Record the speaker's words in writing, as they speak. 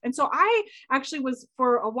And so I actually was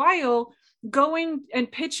for a while going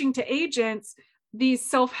and pitching to agents these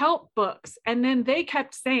self-help books. And then they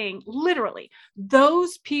kept saying, literally,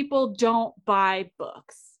 those people don't buy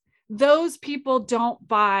books. Those people don't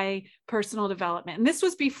buy personal development. And this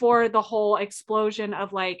was before the whole explosion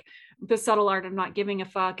of like the subtle art of not giving a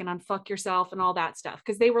fuck and unfuck yourself and all that stuff.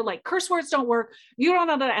 Because they were like, curse words don't work. You don't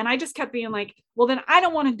know that. And I just kept being like, well, then I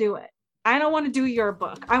don't want to do it. I don't want to do your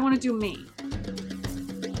book. I want to do me.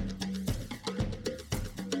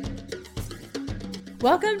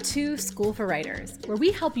 Welcome to School for Writers, where we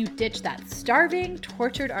help you ditch that starving,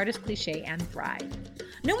 tortured artist cliche and thrive.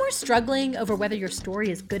 No more struggling over whether your story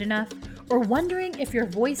is good enough or wondering if your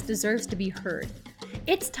voice deserves to be heard.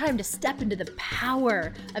 It's time to step into the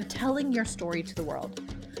power of telling your story to the world.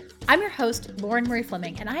 I'm your host, Lauren Marie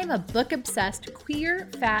Fleming, and I am a book-obsessed, queer,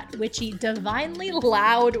 fat, witchy, divinely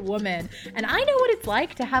loud woman. And I know what it's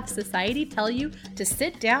like to have society tell you to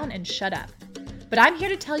sit down and shut up. But I'm here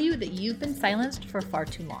to tell you that you've been silenced for far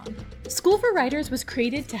too long. School for Writers was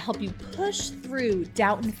created to help you push through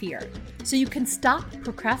doubt and fear so you can stop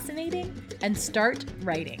procrastinating and start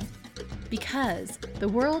writing. Because the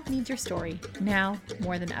world needs your story now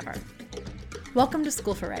more than ever. Welcome to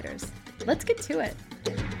School for Writers. Let's get to it.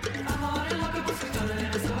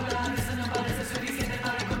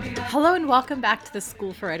 Hello and welcome back to the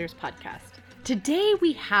School for Writers podcast. Today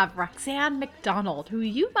we have Roxanne McDonald, who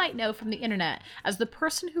you might know from the internet as the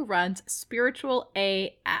person who runs Spiritual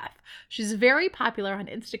AF. She's very popular on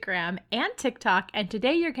Instagram and TikTok, and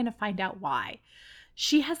today you're going to find out why.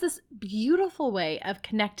 She has this beautiful way of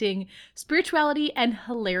connecting spirituality and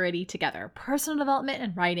hilarity together, personal development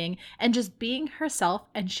and writing, and just being herself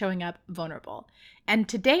and showing up vulnerable. And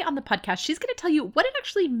today on the podcast, she's going to tell you what it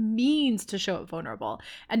actually means to show up vulnerable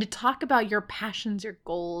and to talk about your passions, your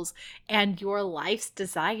goals, and your life's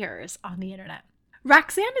desires on the internet.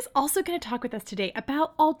 Roxanne is also going to talk with us today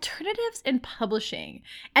about alternatives in publishing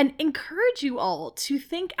and encourage you all to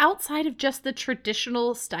think outside of just the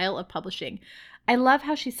traditional style of publishing. I love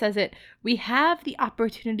how she says it. We have the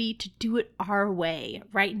opportunity to do it our way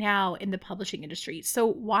right now in the publishing industry. So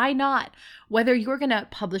why not? Whether you're going to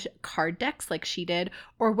publish card decks like she did,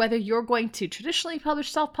 or whether you're going to traditionally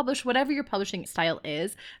publish, self-publish, whatever your publishing style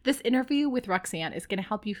is, this interview with Roxanne is going to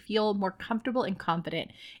help you feel more comfortable and confident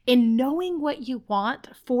in knowing what you want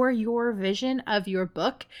for your vision of your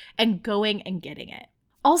book and going and getting it.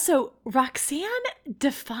 Also, Roxanne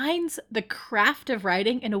defines the craft of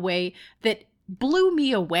writing in a way that blew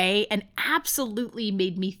me away and absolutely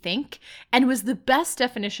made me think and was the best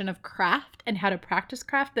definition of craft and how to practice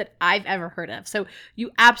craft that I've ever heard of. So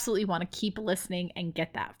you absolutely want to keep listening and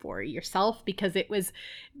get that for yourself because it was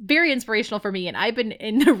very inspirational for me. And I've been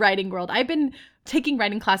in the writing world. I've been taking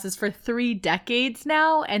writing classes for 3 decades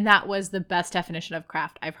now, and that was the best definition of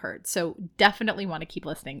craft I've heard. So definitely want to keep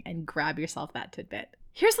listening and grab yourself that tidbit.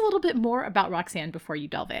 Here's a little bit more about Roxanne before you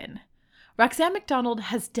delve in. Roxanne McDonald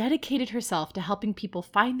has dedicated herself to helping people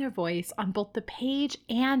find their voice on both the page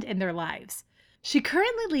and in their lives. She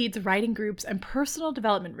currently leads writing groups and personal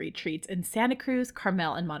development retreats in Santa Cruz,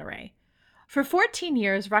 Carmel, and Monterey. For 14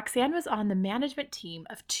 years, Roxanne was on the management team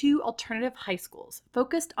of 2 alternative high schools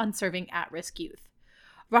focused on serving at-risk youth.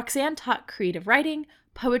 Roxanne taught creative writing,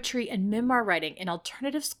 poetry, and memoir writing in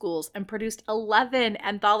alternative schools and produced 11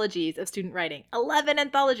 anthologies of student writing. 11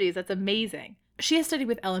 anthologies! That's amazing. She has studied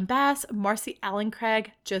with Ellen Bass, Marcy Allen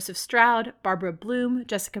Craig, Joseph Stroud, Barbara Bloom,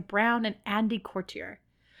 Jessica Brown, and Andy Courtier.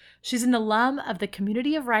 She's an alum of the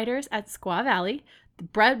Community of Writers at Squaw Valley, the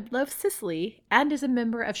Bread Loaf Sicily, and is a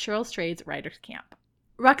member of Cheryl Strayed's Writers Camp.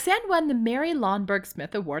 Roxanne won the Mary Lonberg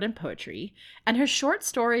Smith Award in Poetry, and her short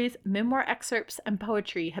stories, memoir excerpts, and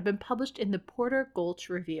poetry have been published in the Porter Gulch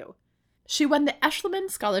Review. She won the Eshelman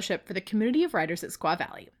Scholarship for the Community of Writers at Squaw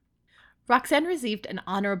Valley. Roxanne received an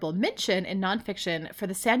honorable mention in nonfiction for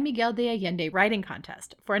the San Miguel de Allende Writing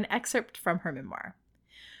Contest for an excerpt from her memoir.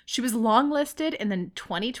 She was longlisted in the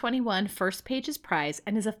 2021 First Pages Prize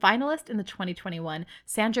and is a finalist in the 2021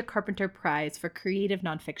 Sandra Carpenter Prize for Creative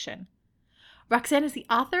Nonfiction. Roxanne is the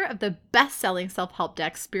author of the best-selling self-help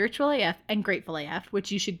decks Spiritual AF and Grateful AF,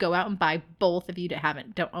 which you should go out and buy both if you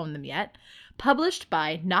don't own them yet, published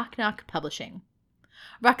by Knock Knock Publishing.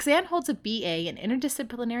 Roxanne holds a BA in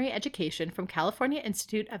Interdisciplinary Education from California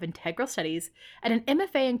Institute of Integral Studies and an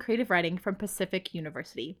MFA in Creative Writing from Pacific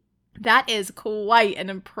University. That is quite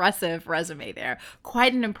an impressive resume there.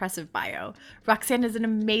 Quite an impressive bio. Roxanne is an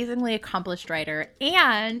amazingly accomplished writer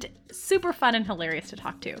and super fun and hilarious to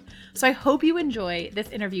talk to. So I hope you enjoy this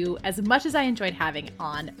interview as much as I enjoyed having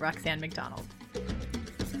on Roxanne McDonald.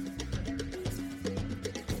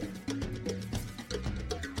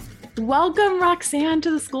 Welcome, Roxanne, to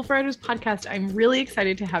the School for Writers podcast. I'm really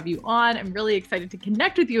excited to have you on. I'm really excited to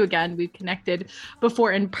connect with you again. We've connected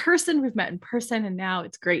before in person, we've met in person, and now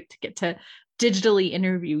it's great to get to digitally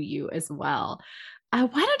interview you as well. Why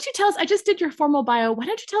don't you tell us, I just did your formal bio. Why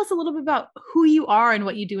don't you tell us a little bit about who you are and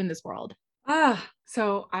what you do in this world? I'm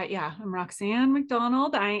Roxanne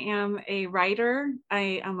McDonald. I am a writer.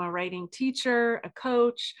 I am a writing teacher, a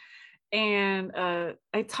coach, and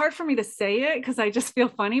it's hard for me to say it because I just feel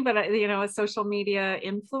funny, but a social media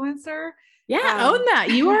influencer. Yeah, own that.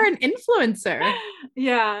 You are an influencer.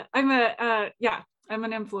 Yeah, I'm an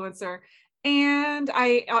influencer. And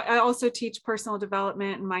I also teach personal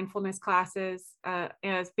development and mindfulness classes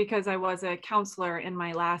because I was a counselor in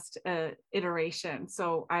my last iteration.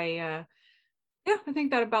 So I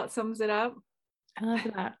think that about sums it up. I love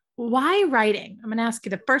that. Why writing? I'm going to ask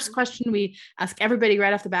you the first question we ask everybody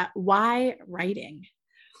right off the bat. Why writing?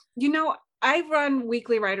 I run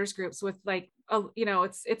weekly writers groups with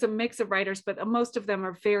it's a mix of writers, but most of them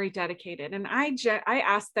are very dedicated. And I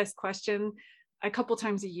ask this question a couple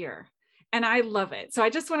times a year, and I love it. So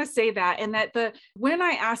I just want to say that, and that when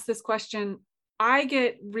I ask this question, I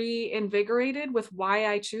get reinvigorated with why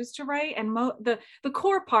I choose to write. And the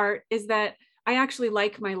core part is that I actually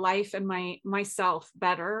like my life and myself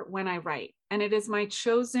better when I write. And it is my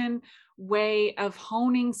chosen way of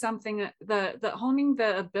honing something, honing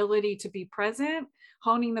the ability to be present,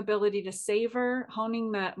 honing the ability to savor,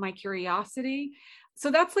 honing my curiosity.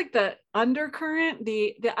 So that's like the undercurrent.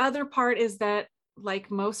 The other part is that,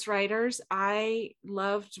 like most writers, I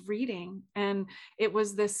loved reading, and it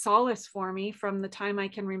was this solace for me from the time I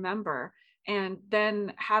can remember. And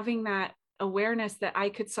then having that awareness that I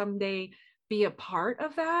could someday be a part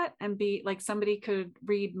of that and be like, somebody could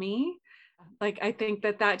read me. Like, I think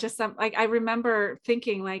that just I remember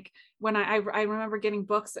thinking, like, when I remember getting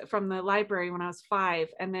books from the library when I was 5,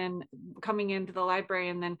 and then coming into the library,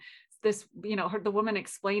 and then this, the woman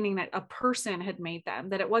explaining that a person had made them,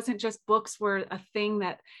 that it wasn't just books were a thing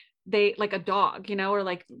that they, like a dog, or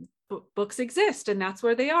like books exist and that's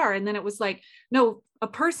where they are. And then it was like, no, a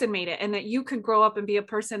person made it, and that you could grow up and be a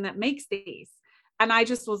person that makes these. And I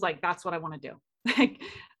just was like, that's what I want to do, like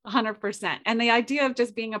 100%. And the idea of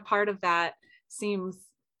just being a part of that seems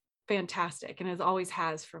fantastic, and it always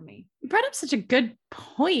has for me. You brought up such a good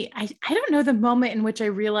point. I don't know the moment in which I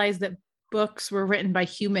realized that books were written by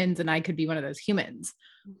humans and I could be one of those humans.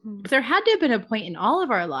 Mm-hmm. But there had to have been a point in all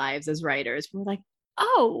of our lives as writers where we're like,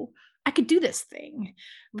 oh, I could do this thing.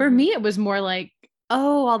 Mm-hmm. For me, it was more like,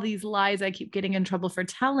 oh, all these lies I keep getting in trouble for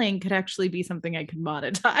telling could actually be something I could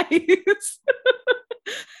monetize.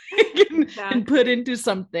 and put into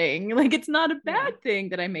something. Like, it's not a bad thing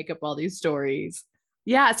that I make up all these stories.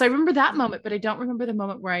 Yeah. So I remember that moment, but I don't remember the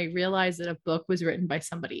moment where I realized that a book was written by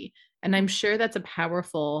somebody. And I'm sure that's a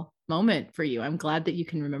powerful moment for you. I'm glad that you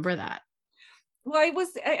can remember that. Well,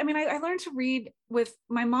 I learned to read with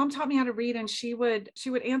my mom. Taught me how to read, and she would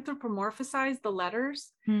anthropomorphize the letters.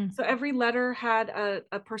 So every letter had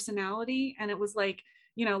a personality, and it was like,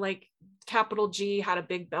 like capital G had a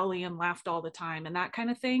big belly and laughed all the time, and that kind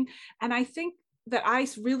of thing. And I think that I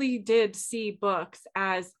really did see books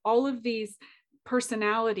as all of these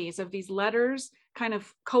personalities of these letters kind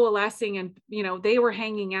of coalescing, and they were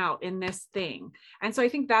hanging out in this thing. And so I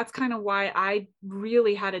think that's kind of why I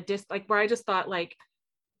really had where I just thought, like,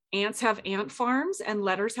 ants have ant farms and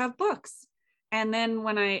letters have books. And then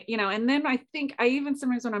when and then I think I even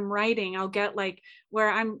sometimes when I'm writing, I'll get like where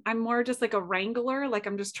I'm more just like a wrangler, like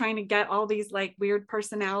I'm just trying to get all these like weird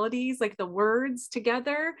personalities, like the words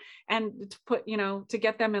together, and to put, to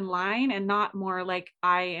get them in line, and not more like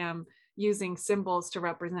I am using symbols to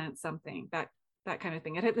represent something, that kind of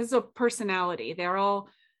thing. It is a personality. They're all,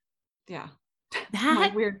 yeah.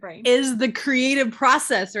 That weird brain is the creative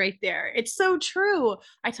process right there. It's so true.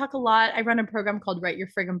 I talk a lot. I run a program called Write Your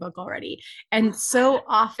Friggin' Book Already. And so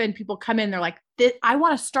often people come in, they're like, I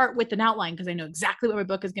want to start with an outline because I know exactly what my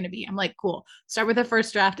book is going to be. I'm like, cool. Start with a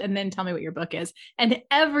first draft and then tell me what your book is. And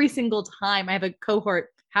every single time, I have a cohort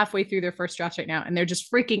halfway through their first drafts right now, and they're just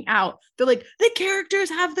freaking out. They're like, the characters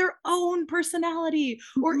have their own personality.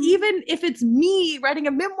 Or even if it's me writing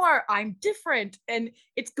a memoir, I'm different and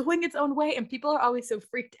it's going its own way. And people are always so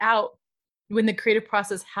freaked out when the creative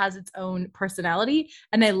process has its own personality.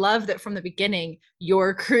 And I love that from the beginning,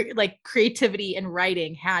 your creativity and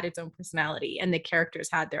writing had its own personality, and the characters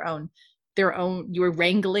had their own, you were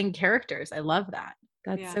wrangling characters. I love that.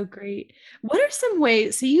 That's so great. What are some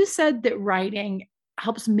ways, so you said that writing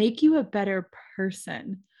helps make you a better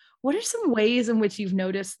person. What are some ways in which you've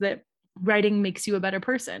noticed that writing makes you a better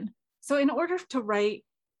person? So in order to write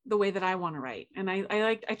the way that I want to write. And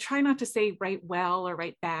I try not to say write well or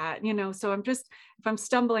write bad, so if I'm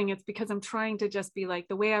stumbling, it's because I'm trying to just be like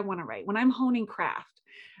the way I want to write. When I'm honing craft,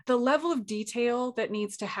 the level of detail that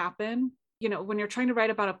needs to happen, when you're trying to write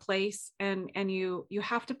about a place, and you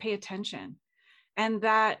have to pay attention. And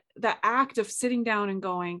that the act of sitting down and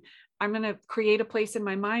going, I'm going to create a place in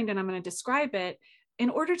my mind and I'm going to describe it. In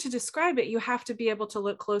order to describe it, you have to be able to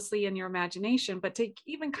look closely in your imagination. But to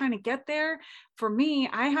even kind of get there, for me,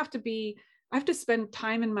 I have to spend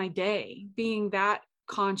time in my day being that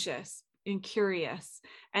conscious and curious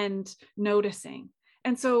and noticing.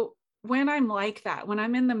 And so when I'm like that, when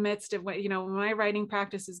I'm in the midst of when my writing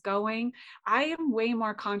practice is going, I am way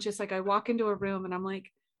more conscious. Like I walk into a room and I'm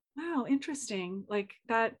like, wow, interesting. Like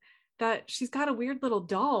that she's got a weird little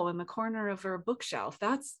doll in the corner of her bookshelf.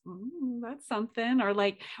 That's something.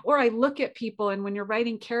 Or I look at people, and when you're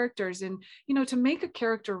writing characters, and to make a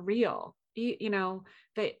character real,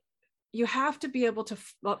 that you have to be able to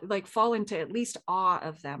fall into at least awe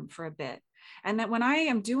of them for a bit. And that when I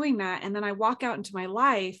am doing that, and then I walk out into my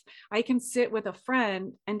life, I can sit with a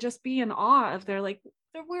friend and just be in awe of their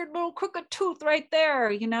weird little crooked tooth right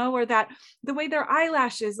there, or that the way their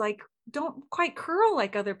eyelashes don't quite curl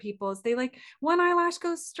like other people's. They one eyelash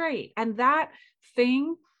goes straight, and that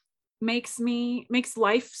thing makes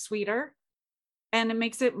life sweeter, and it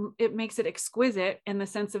makes it exquisite in the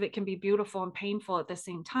sense of it can be beautiful and painful at the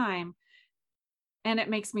same time, and it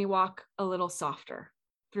makes me walk a little softer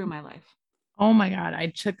through my life. Oh my God. I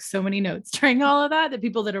took so many notes during all of that. The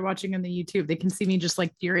people that are watching on the YouTube, they can see me just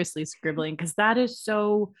furiously scribbling, because that is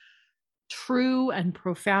so true and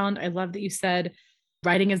profound. I love that you said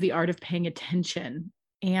writing is the art of paying attention,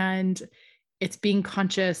 and it's being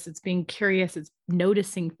conscious, it's being curious, it's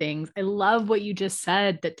noticing things. I love what you just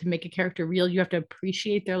said, that to make a character real, you have to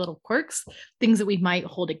appreciate their little quirks, things that we might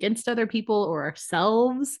hold against other people or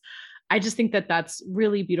ourselves. I just think that that's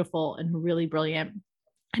really beautiful and really brilliant.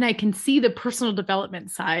 And I can see the personal development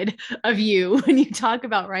side of you when you talk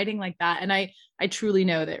about writing like that. And I truly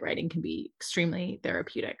know that writing can be extremely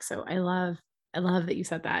therapeutic. So I love that you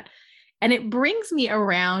said that. And it brings me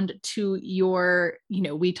around to your,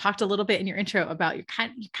 we talked a little bit in your intro about you're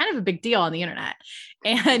kind of a big deal on the internet,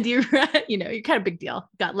 and you're kind of a big deal.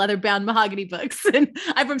 You've got leather bound mahogany books, and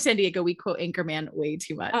I'm from San Diego. We quote Anchorman way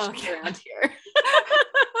too much around here.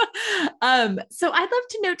 So I'd love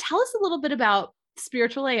to know, tell us a little bit about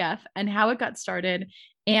Spiritual AF and how it got started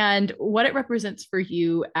and what it represents for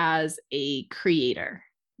you as a creator.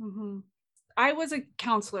 Mm-hmm. I was a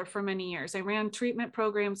counselor for many years. I ran treatment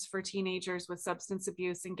programs for teenagers with substance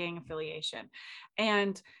abuse and gang affiliation.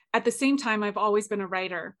 And at the same time, I've always been a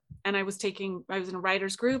writer, and I was in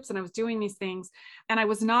writers groups, and I was doing these things, and I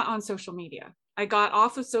was not on social media. I got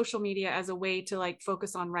off of social media as a way to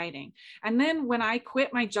focus on writing. And then when I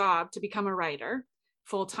quit my job to become a writer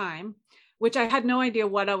full time, which I had no idea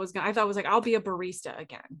what I thought I was I'll be a barista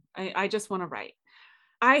again. I just want to write.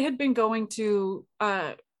 I had been going to,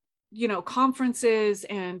 conferences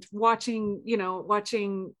and watching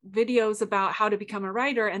videos about how to become a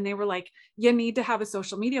writer. And they were like, you need to have a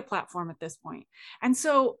social media platform at this point. And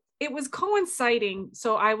so it was coinciding.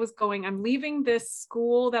 So I'm leaving this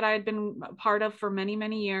school that I had been a part of for many,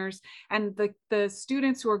 many years. And the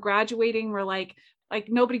students who were graduating were like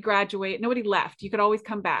nobody left. You could always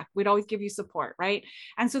come back. We'd always give you support. Right.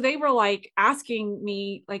 And so they were asking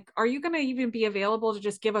me, are you going to even be available to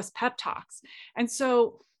just give us pep talks? And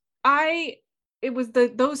so it was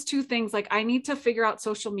those two things. I need to figure out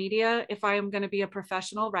social media if I am going to be a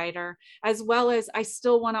professional writer, as well as I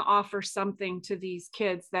still want to offer something to these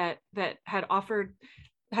kids that had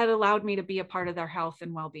allowed me to be a part of their health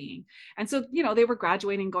and well-being. And so, they were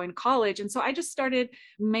graduating, going to college. And so I just started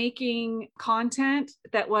making content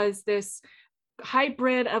that was this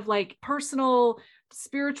hybrid of personal,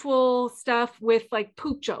 spiritual stuff with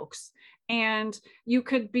poop jokes. And you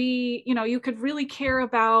could really care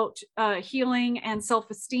about healing and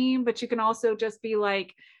self-esteem, but you can also just be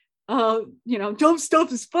dumb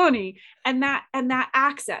stuff is funny, and that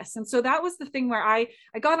access. And so that was the thing where I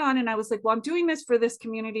got on, and I was like, well, I'm doing this for this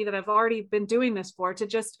community that I've already been doing this for, to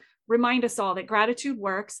just remind us all that gratitude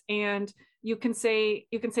works, and you can say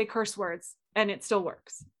curse words and it still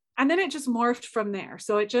works. And then it just morphed from there.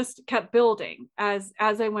 So it just kept building as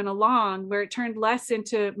I went along, where it turned less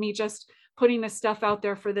into me just putting this stuff out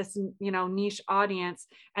there for this, niche audience,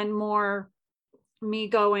 and more me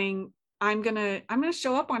going, I'm going to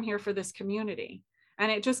show up on here for this community.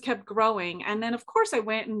 and it just kept growing. And then of course I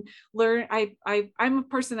went and learned. I'm a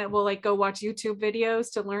person that will like go watch YouTube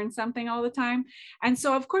videos to learn something all the time. And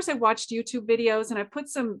so of course I watched YouTube videos and I put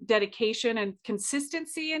some dedication and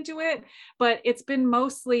consistency into it, but it's been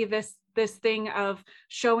mostly this thing of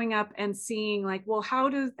showing up and seeing like, well, how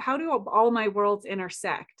do all my worlds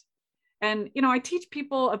intersect? And I teach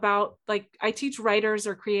people about, like, I teach writers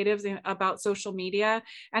or creatives about social media,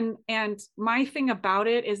 and my thing about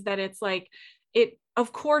it is that it's like, it,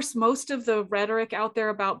 of course, most of the rhetoric out there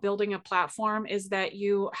about building a platform is that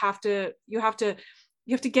you have to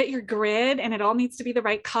get your grid, and it all needs to be the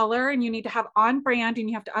right color, and you need to have on brand, and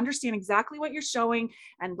you have to understand exactly what you're showing,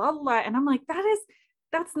 and blah blah blah. And I'm like,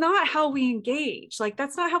 that's not how we engage. Like,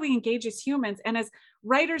 that's not how we engage as humans. And as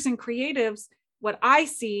writers and creatives, what I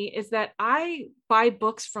see is that I buy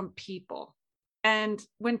books from people. And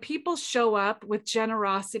when people show up with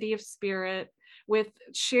generosity of spirit, with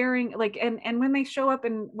sharing, like, and when they show up,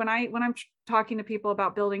 and when I'm talking to people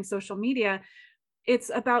about building social media, it's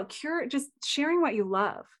about just sharing what you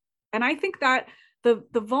love. And I think that the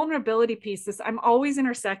vulnerability piece is, I'm always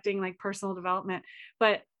intersecting like personal development,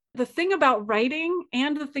 but the thing about writing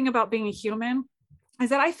and the thing about being a human is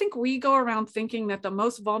that I think we go around thinking that the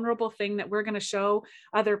most vulnerable thing that we're going to show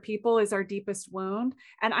other people is our deepest wound.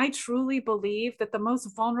 And I truly believe that the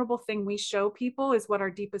most vulnerable thing we show people is what our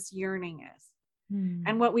deepest yearning is,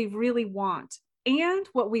 and what we really want, and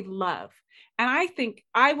what we love. And I think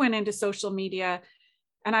I went into social media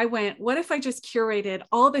and I went, what if I just curated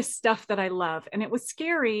all this stuff that I love? And it was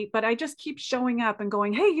scary, but I just keep showing up and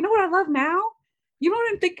going, hey, you know what I love now? You know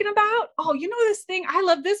what I'm thinking about? Oh, you know this thing? I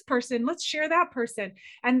love this person. Let's share that person.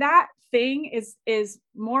 And that thing is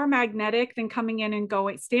more magnetic than coming in and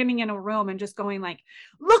going, standing in a room and just going like,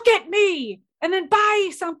 look at me, and then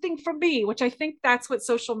buy something from me, which I think that's what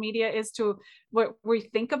social media is to what we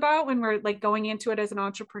think about when we're like going into it as an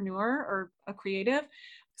entrepreneur or a creative.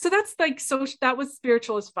 So that's like, so that was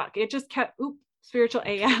spiritual as fuck. It just kept, spiritual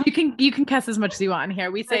AF. You can cuss as much as you want here.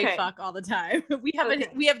 We say okay. Fuck all the time. We have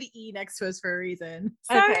the E next to us for a reason.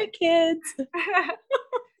 Sorry, okay. Kids.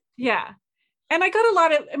 Yeah. And I got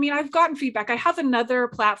I've gotten feedback. I have another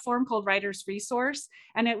platform called Writers Resource,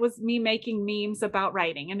 and it was me making memes about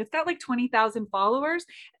writing, and it's got like 20,000 followers,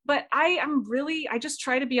 but I just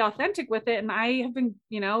try to be authentic with it. And I have been,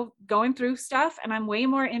 going through stuff, and I'm way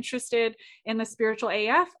more interested in the spiritual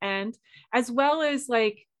AF end, as well as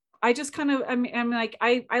like, I just kind of, I'm like,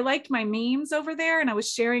 I liked my memes over there, and I was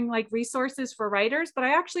sharing like resources for writers, but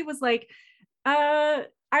I actually was like,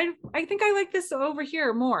 I think I like this over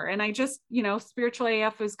here more. And I just, spiritual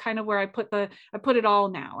AF is kind of where I put it all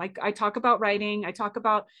now. Like, I talk about writing, I talk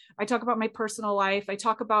about my personal life, I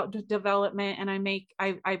talk about development, and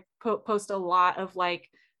I post a lot of like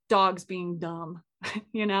dogs being dumb,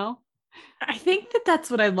 I think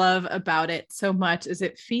that's what I love about it so much, is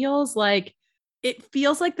it feels like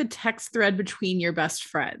the text thread between your best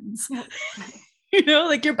friends.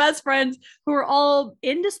 Like your best friends who are all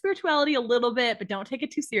into spirituality a little bit, but don't take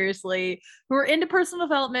it too seriously, who are into personal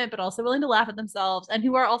development, but also willing to laugh at themselves, and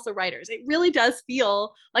who are also writers. It really does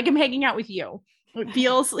feel like I'm hanging out with you. It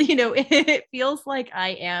feels, it feels like I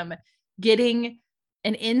am getting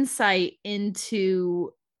an insight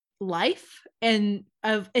into life, and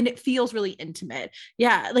it feels really intimate.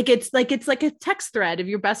 Yeah. Like it's like a text thread of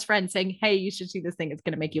your best friend saying, hey, you should see this thing. It's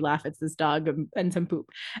going to make you laugh. It's this dog and some poop.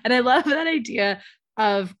 And I love that idea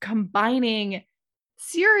of combining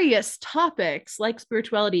serious topics like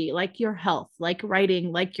spirituality, like your health, like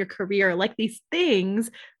writing, like your career, like these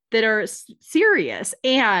things that are serious,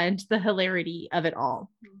 and the hilarity of it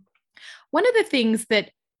all. One of the things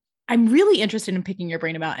that I'm really interested in picking your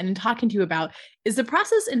brain about and in talking to you about is the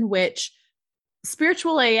process in which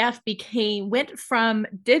spiritual AF went from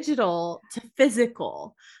digital to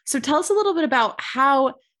physical. So tell us a little bit about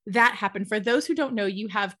how that happened. For those who don't know, you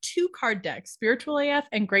have two card decks, Spiritual AF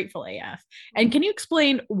and Grateful AF. And can you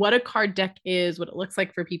explain what a card deck is, what it looks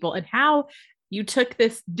like for people, and how you took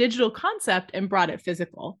this digital concept and brought it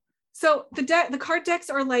physical? So the card decks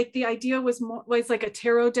are like, the idea was like a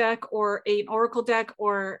tarot deck or an oracle deck,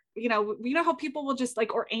 or how people will just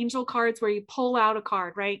like, or angel cards where you pull out a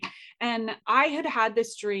card, right? And I had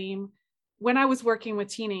this dream when I was working with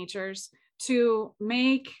teenagers to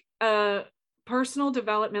make a personal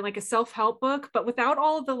development, like a self-help book, but without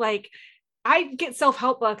all of the like, I get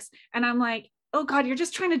self-help books and I'm like, oh God, you're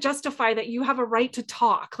just trying to justify that you have a right to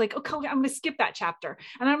talk. Like, okay, I'm going to skip that chapter,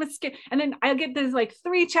 and I'm going to skip. And then I get these like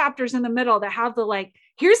 3 chapters in the middle that have the like,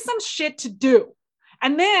 here's some shit to do.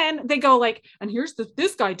 And then they go like, and here's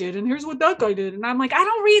this guy did, and here's what that guy did. And I'm like, I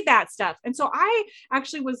don't read that stuff. And so I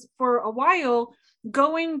actually was, for a while,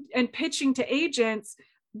 going and pitching to agents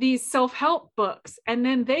these self-help books. And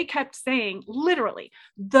then they kept saying, literally,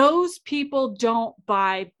 those people don't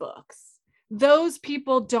buy books. Those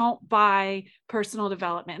people don't buy personal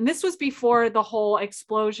development. And this was before the whole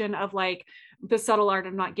explosion of like the subtle art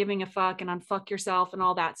of not giving a fuck and unfuck yourself and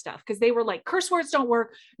all that stuff. Cause they were like, curse words don't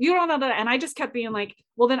work. You don't know that. And I just kept being like,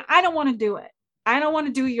 well, then I don't want to do it. I don't want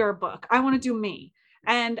to do your book. I want to do me.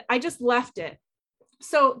 And I just left it.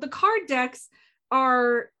 So the card decks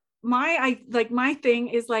are my thing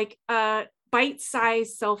is like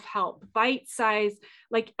bite-sized self-help, bite-sized,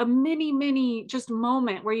 like a mini just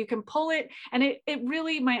moment where you can pull it. And it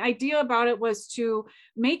really, my idea about it was to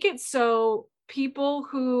make it so people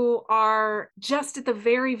who are just at the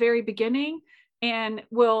very, very beginning and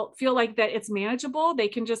will feel like that it's manageable, they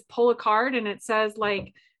can just pull a card and it says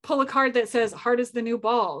like, pull a card that says heart is the new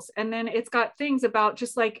balls. And then it's got things about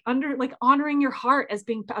just like honoring your heart as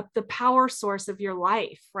being the power source of your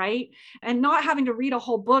life. Right. And not having to read a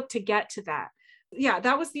whole book to get to that. Yeah,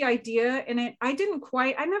 that was the idea. And I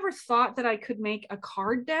never thought that I could make a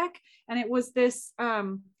card deck. And it was this,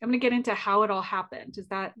 I'm going to get into how it all happened. Is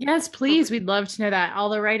that? Yes, please. We'd love to know that, all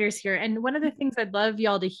the writers here. And one of the things I'd love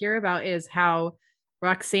y'all to hear about is how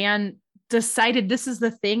Roxanne decided this is the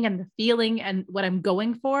thing and the feeling and what I'm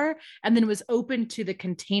going for, and then was open to the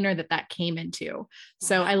container that came into.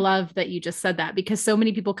 So I love that you just said that, because so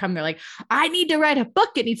many people come, they're like, I need to write a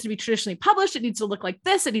book. It needs to be traditionally published. It needs to look like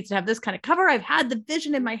this. It needs to have this kind of cover. I've had the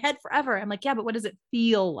vision in my head forever. I'm like, yeah, but what does it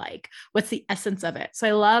feel like? What's the essence of it? So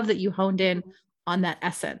I love that you honed in on that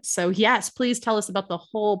essence. So yes, please tell us about the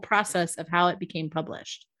whole process of how it became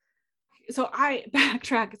published. So I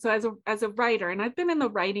backtrack. So as a writer, and I've been in the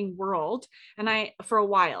writing world for a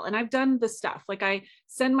while, and I've done the stuff like I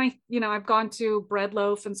send my, I've gone to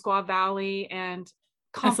Breadloaf and Squaw Valley and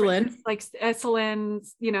conferences like Esalen,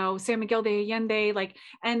 San Miguel de Allende,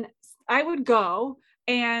 and I would go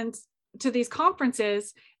and to these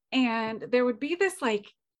conferences, and there would be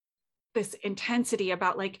this intensity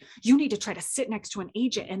about like, you need to try to sit next to an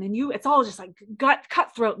agent, and then it's all just like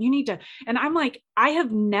cutthroat. You need to, and I'm like, I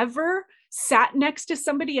have never sat next to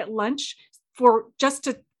somebody at lunch for just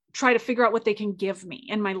to try to figure out what they can give me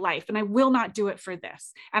in my life. And I will not do it for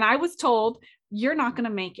this. And I was told, you're not going to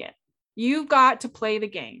make it. You've got to play the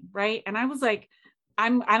game. Right. And I was like, I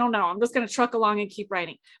don't know. I'm just going to truck along and keep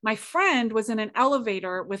writing. My friend was in an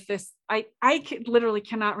elevator with this. I literally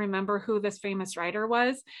cannot remember who this famous writer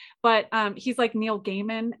was, but he's like Neil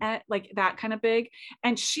Gaiman, at like that kind of big.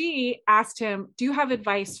 And she asked him, do you have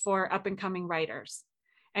advice for up and coming writers?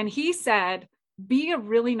 And he said, be a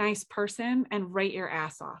really nice person and write your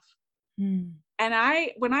ass off. And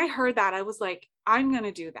when I heard that, I was like, I'm going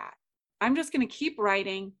to do that. I'm just going to keep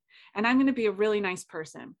writing, and I'm going to be a really nice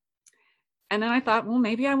person. And then I thought, well,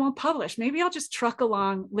 maybe I won't publish. Maybe I'll just truck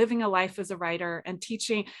along living a life as a writer and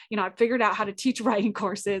teaching. I figured out how to teach writing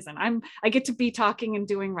courses, and I get to be talking and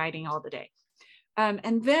doing writing all the day.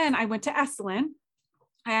 And then I went to Esalen,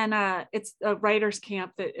 and it's a writer's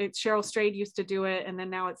camp that Cheryl Strayed used to do it. And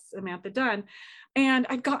then now it's Samantha Dunn. And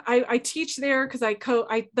I teach there because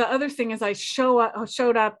the other thing is I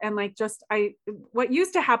showed up and what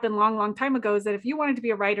used to happen long time ago is that if you wanted to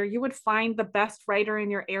be a writer, you would find the best writer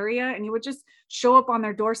in your area and you would just show up on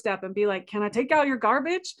their doorstep and be like, can I take out your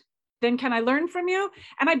garbage? Then can I learn from you?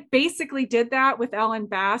 And I basically did that with Ellen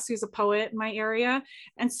Bass, who's a poet in my area.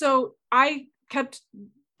 And so I kept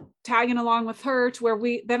tagging along with her to where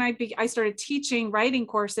I started teaching writing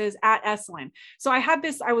courses at Esalen. So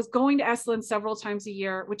I was going to Esalen several times a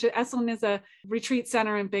year, which Esalen is a retreat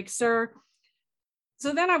center in Big Sur.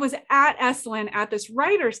 So then I was at Esalen at this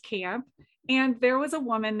writer's camp, and there was a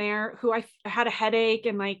woman there who I had a headache,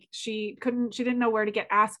 and she didn't know where to get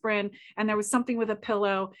aspirin, and there was something with a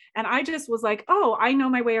pillow. And I just was like, oh, I know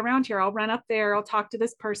my way around here. I'll run up there. I'll talk to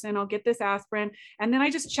this person. I'll get this aspirin. And then I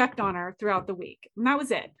just checked on her throughout the week, and that was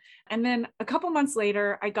it. And then a couple months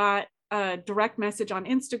later, I got a direct message on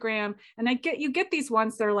Instagram, and you get these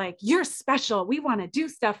ones that are like, you're special. We want to do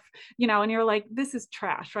stuff, and you're like, this is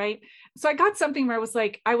trash. Right. So I got something where it was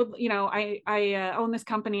like, I would, I own this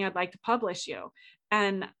company. I'd like to publish you.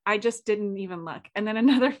 And I just didn't even look. And then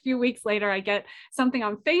another few weeks later, I get something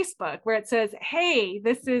on Facebook where it says, hey,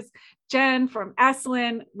 this is Jen from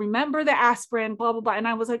Esalen. Remember the aspirin, blah, blah, blah. And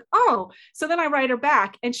I was like, oh, so then I write her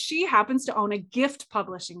back, and she happens to own a gift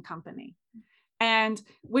publishing company. And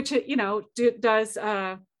which, does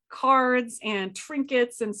cards and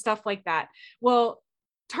trinkets and stuff like that. Well,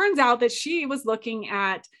 turns out that she was looking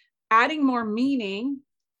at adding more meaning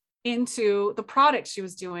into the product she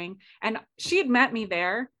was doing. And she had met me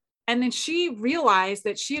there. And then she realized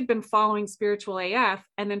that she had been following Spiritual AF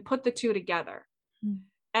and then put the two together.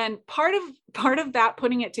 And part of that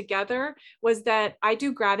putting it together was that I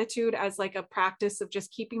do gratitude as like a practice of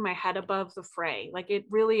just keeping my head above the fray. Like it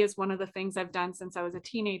really is one of the things I've done since I was a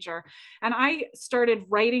teenager. And I started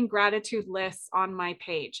writing gratitude lists on my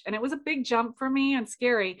page. And it was a big jump for me and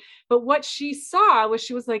scary. But what she saw was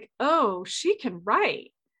she was like, oh, she can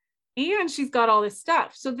write and she's got all this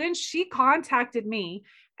stuff. So then she contacted me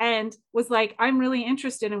and was like, I'm really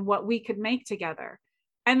interested in what we could make together.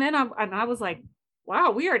 And then I was like,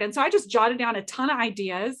 wow, weird. And so I just jotted down a ton of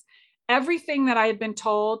ideas, everything that I had been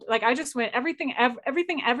told. Like I just went everything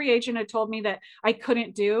every agent had told me that I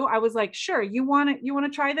couldn't do. I was like, sure, you want to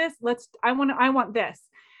try this? I want this.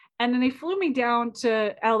 And then they flew me down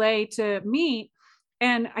to LA to meet.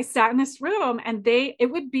 And I sat in this room and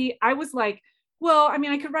I was like, well, I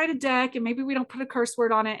mean, I could write a deck and maybe we don't put a curse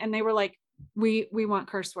word on it. And they were like, we want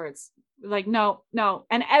curse words. Like, no.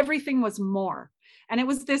 And everything was more. And it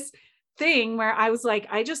was this thing where I was like,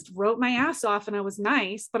 I just wrote my ass off and I was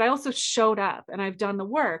nice, but I also showed up and I've done the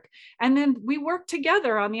work. And then we worked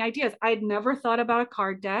together on the ideas. I'd never thought about a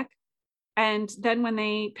card deck. And then when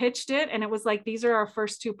they pitched it and it was like, these are our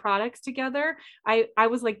first two products together, I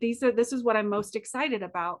was like, this is what I'm most excited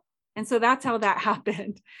about. And so that's how that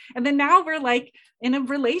happened. And then now we're like in a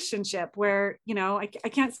relationship where, I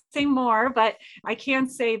can't say more, but I can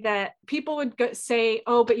say that people would say,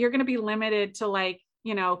 oh, but you're going to be limited to like,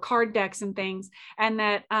 card decks and things. And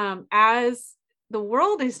that as the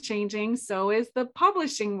world is changing, so is the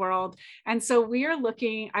publishing world. And so we are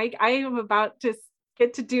looking, I am about to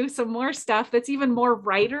get to do some more stuff that's even more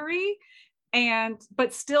writery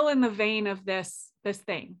but still in the vein of this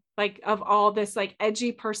thing, like of all this like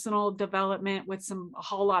edgy personal development with a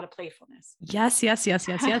whole lot of playfulness. Yes.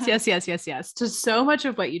 To so much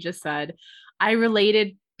of what you just said, I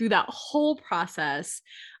related through that whole process.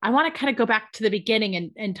 I want to kind of go back to the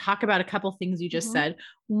beginning and talk about a couple things you just said.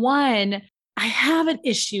 One, I have an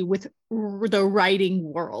issue with the writing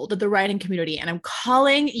world, the writing community, and I'm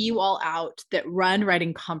calling you all out that run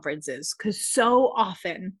writing conferences because so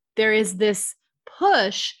often there is this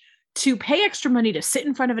push to pay extra money to sit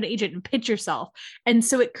in front of an agent and pitch yourself. And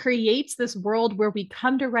so it creates this world where we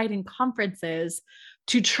come to writing conferences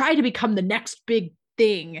to try to become the next big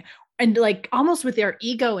thing and like almost with their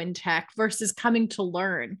ego in check versus coming to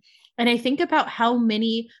learn. And I think about how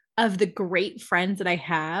many of the great friends that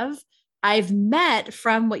I've met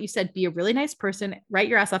from what you said, be a really nice person, write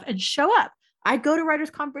your ass off and show up. I go to writers'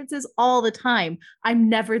 conferences all the time. I'm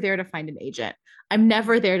never there to find an agent. I'm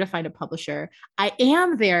never there to find a publisher. I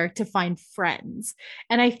am there to find friends.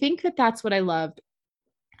 And I think that that's what I loved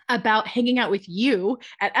about hanging out with you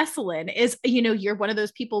at Esalen is, you're one of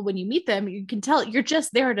those people when you meet them, you can tell you're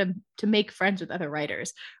just there to make friends with other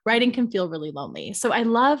writers. Writing can feel really lonely. So I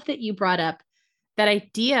love that you brought up that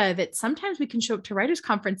idea that sometimes we can show up to writers'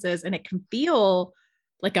 conferences and it can feel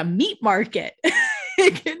like a meat market.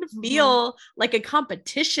 It can feel like a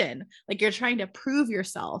competition, like you're trying to prove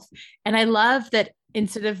yourself. And I love that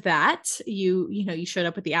instead of that, you showed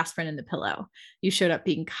up with the aspirin and the pillow. You showed up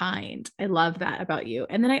being kind. I love that about you.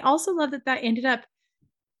 And then I also love that ended up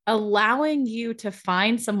allowing you to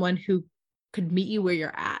find someone who could meet you where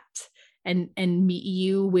you're at and meet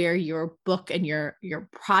you where your book and your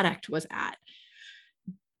product was at.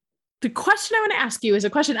 The question I want to ask you is a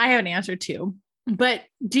question I haven't answered to, but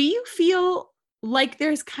do you feel like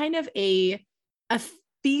there's kind of a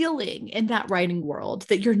feeling in that writing world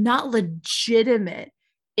that you're not legitimate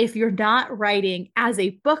if you're not writing as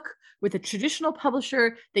a book with a traditional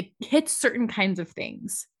publisher that hits certain kinds of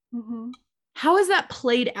things? How has that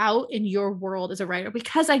played out in your world as a writer?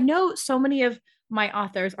 Because I know so many of my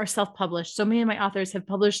authors are self-published. So many of my authors have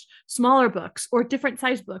published smaller books or different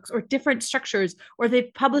size books or different structures, or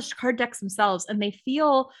they've published card decks themselves and they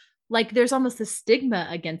feel like there's almost a stigma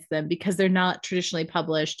against them because they're not traditionally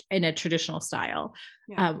published in a traditional style.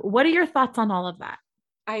 Yeah. What are your thoughts on all of that?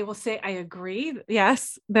 I will say I agree.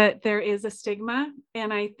 Yes, that there is a stigma.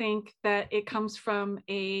 And I think that it comes from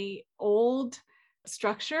a old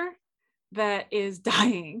structure that is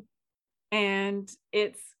dying. And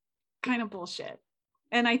it's kind of bullshit.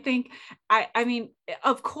 And I think, I mean,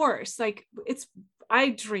 of course, like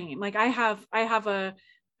I dream, like I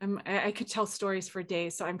could tell stories for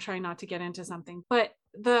days, so I'm trying not to get into something. But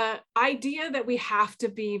the idea that we have to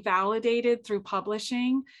be validated through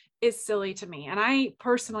publishing is silly to me. And I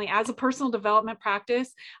personally, as a personal development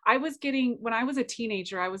practice, when I was a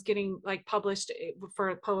teenager, I was getting like published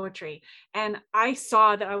for poetry. And I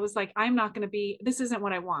saw that I was like, this isn't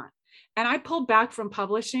what I want. And I pulled back from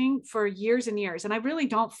publishing for years and years. And I really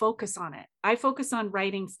don't focus on it. I focus on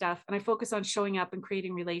writing stuff and I focus on showing up and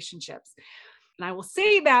creating relationships. And I will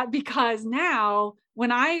say that because now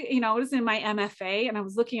when I was in my MFA and I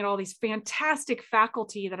was looking at all these fantastic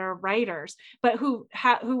faculty that are writers, but who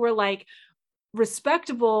were like,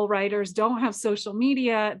 respectable writers don't have social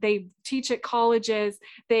media. They teach at colleges,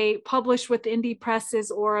 they publish with indie presses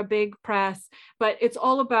or a big press, but it's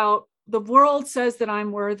all about the world says that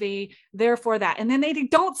I'm worthy, therefore that. And then they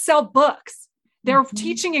don't sell books. They're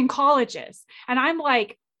teaching in colleges. And I'm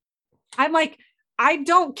like, I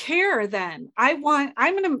don't care then. I'm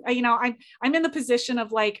in the position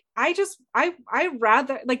of like, I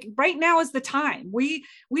rather, like, right now is the time. We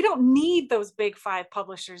don't need those big 5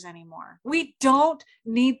 publishers anymore. We don't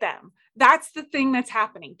need them. That's the thing that's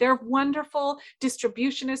happening. They're wonderful.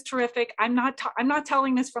 Distribution is terrific. I'm not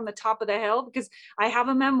telling this from the top of the hill because I have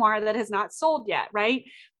a memoir that has not sold yet. Right.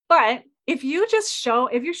 But if you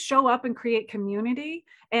show up and create community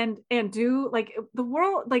and do, like, the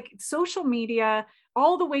world, like social media,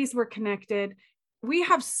 all the ways we're connected, we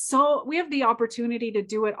have the opportunity to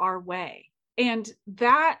do it our way. And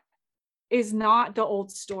that is not the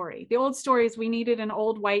old story. The old story is we needed an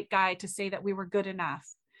old white guy to say that we were good enough.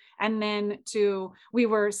 And then we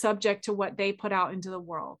were subject to what they put out into the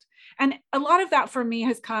world. And a lot of that for me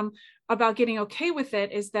has come about getting okay with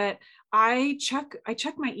it, is that I check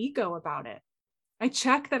my ego about it. I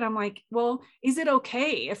check that I'm like, well, is it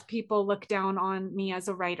okay if people look down on me as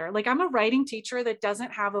a writer? Like, I'm a writing teacher that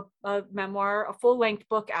doesn't have a memoir, a full length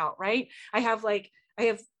book out, right? I have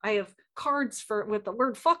cards with the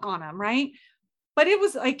word fuck on them, right? But it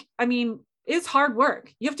was like, it's hard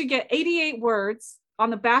work. You have to get 88 words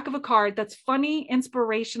on the back of a card that's funny,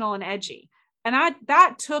 inspirational, and edgy. And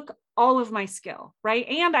that took all of my skill, right?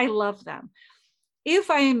 And I love them.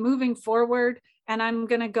 If I am moving forward and I'm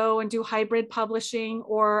going to go and do hybrid publishing,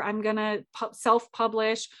 or I'm going to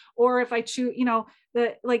self-publish, or if I choose,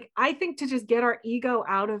 I think to just get our ego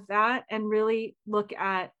out of that and really look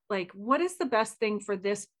at, like, what is the best thing for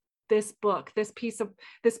this book, this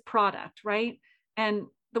product, right? And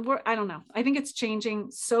the word, I don't know. I think it's changing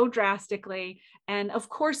so drastically. And of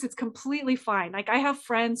course, it's completely fine. Like, I have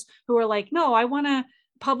friends who are like, no, I want to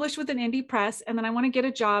publish with an indie press, and then I want to get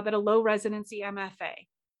a job at a low residency MFA.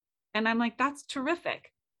 And I'm like, that's terrific.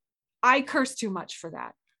 I curse too much for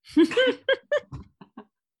that.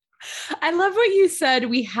 I love what you said.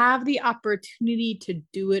 We have the opportunity to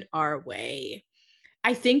do it our way.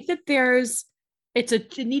 I think that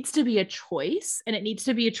it needs to be a choice, and it needs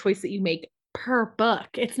to be a choice that you make per book.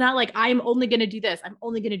 It's not like, I'm only going to do this, I'm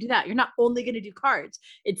only going to do that. You're not only going to do cards.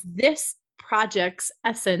 It's this project's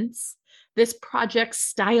essence, this project's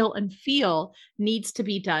style and feel needs to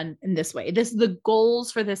be done in this way. This is the goals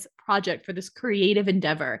for this project, for this creative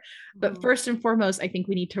endeavor. But first and foremost, I think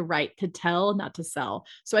we need to write to tell, not to sell.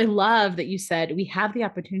 So I love that you said we have the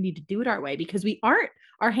opportunity to do it our way, because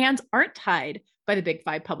our hands aren't tied by the big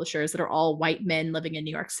 5 publishers that are all white men living in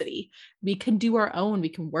New York City. We can do our own, we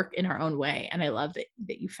can work in our own way. And I love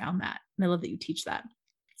that you found that. And I love that you teach that.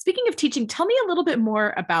 Speaking of teaching, tell me a little bit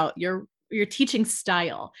more about your teaching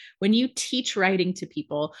style. When you teach writing to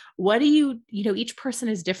people, what do each person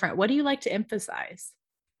is different. What do you like to emphasize?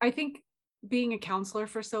 I think being a counselor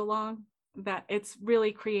for so long, that it's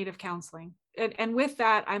really creative counseling. And with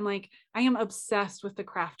that, I'm like, I am obsessed with the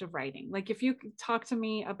craft of writing. Like, if you talk to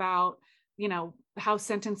me about, how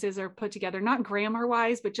sentences are put together, not grammar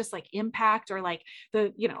wise, but just like impact, or like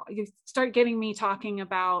you start getting me talking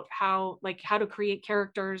about how to create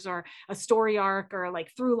characters, or a story arc, or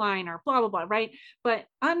like through line, or blah, blah, blah. Right. But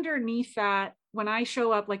underneath that, when I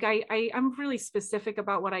show up, like I'm really specific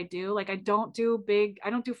about what I do. Like, I don't do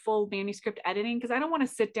full manuscript editing, because I don't want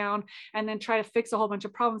to sit down and then try to fix a whole bunch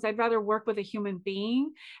of problems. I'd rather work with a human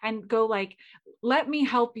being and go like, let me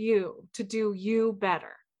help you to do you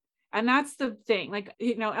better. And that's the thing. Like,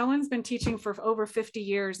 Ellen's been teaching for over 50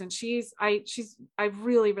 years, and I've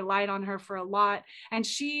really relied on her for a lot. And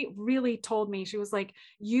she really told me, she was like,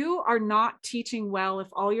 you are not teaching well if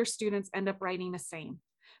all your students end up writing the same.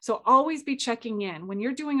 So always be checking in when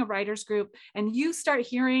you're doing a writer's group and you start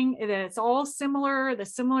hearing that it's all similar, the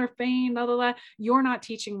similar vein, blah, blah, blah, you're not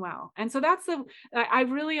teaching well. And so I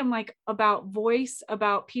really am like about voice,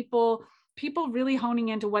 about people really honing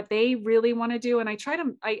into what they really want to do. And I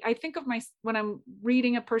think of when I'm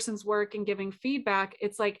reading a person's work and giving feedback,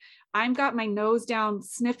 it's like, I've got my nose down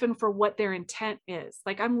sniffing for what their intent is.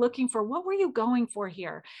 Like, I'm looking for, what were you going for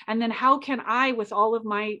here? And then how can I, with all of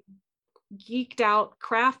my geeked out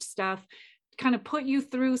craft stuff, kind of put you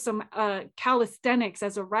through some calisthenics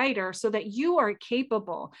as a writer so that you are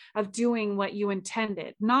capable of doing what you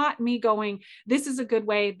intended, not me going, this is a good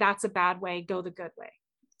way, that's a bad way, go the good way.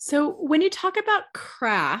 So when you talk about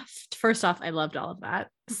craft, first off, I loved all of that.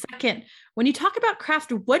 Second, when you talk about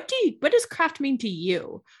craft, what does craft mean to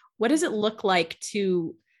you? What does it look like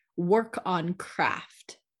to work on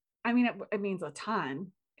craft? I mean, it means a ton.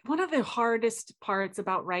 One of the hardest parts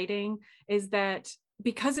about writing is that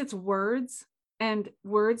because it's words, and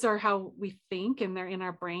words are how we think and they're in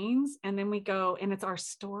our brains. And then we go, and it's our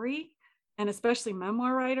story. And especially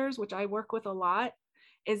memoir writers, which I work with a lot,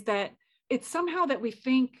 is that it's somehow that we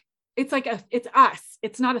think it's like it's us.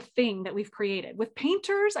 It's not a thing that we've created. With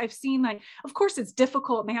painters, I've seen, like, of course it's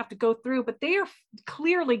difficult and they have to go through, but they are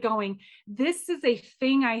clearly going, this is a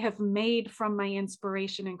thing I have made from my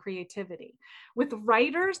inspiration and creativity. With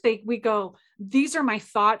writers, we go, these are my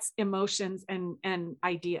thoughts, emotions, and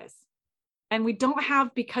ideas. And we don't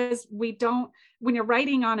have, because we don't, when you're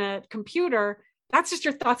writing on a computer, that's just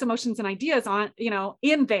your thoughts, emotions, and ideas on,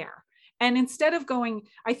 in there. And instead of going,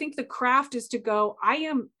 I think the craft is to go,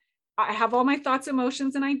 I have all my thoughts,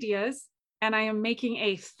 emotions, and ideas, and I am making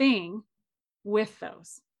a thing with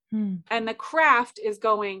those. And the craft is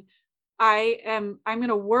going, I'm going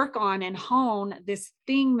to work on and hone this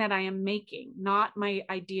thing that I am making, not my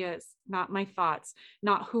ideas, not my thoughts,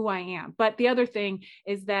 not who I am. But the other thing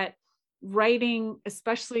is that writing,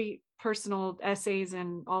 especially personal essays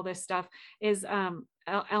and all this stuff, is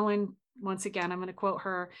Ellen, once again, I'm going to quote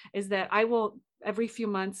her, is that I will, every few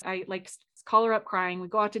months, I like call her up crying. We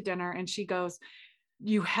go out to dinner and she goes,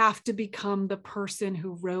 you have to become the person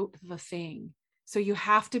who wrote the thing. So you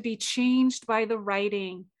have to be changed by the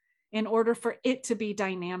writing in order for it to be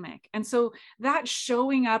dynamic. And so that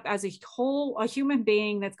showing up as a human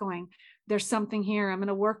being that's going, there's something here, I'm going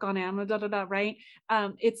to work on it, I'm going to right?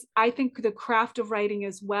 I think the craft of writing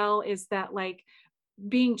as well is that, like,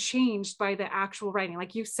 being changed by the actual writing.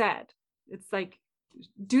 Like you said, it's like,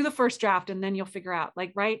 do the first draft and then you'll figure out,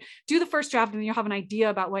 like, right? Do the first draft and then you'll have an idea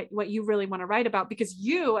about what you really want to write about, because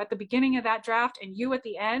you at the beginning of that draft and you at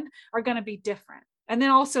the end are going to be different. And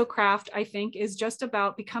then also craft, I think, is just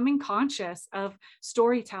about becoming conscious of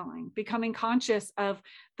storytelling, becoming conscious of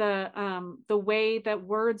the way that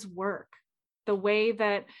words work, the way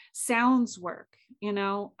that sounds work,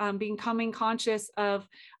 becoming conscious of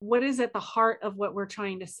what is at the heart of what we're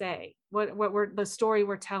trying to say, what we're, the story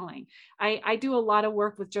we're telling. I do a lot of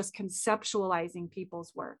work with just conceptualizing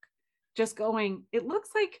people's work, just going, it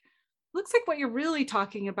looks like what you're really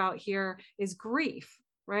talking about here is grief,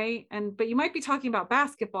 right? But you might be talking about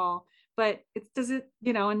basketball, but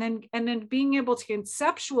and then being able to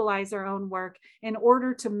conceptualize our own work in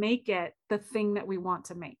order to make it the thing that we want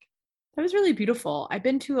to make. That was really beautiful. I've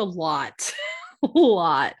been to a lot,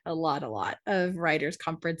 a lot of writers'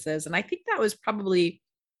 conferences. And I think that was probably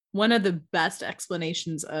one of the best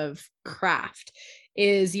explanations of craft.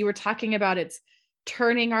 Is you were talking about it's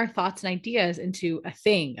turning our thoughts and ideas into a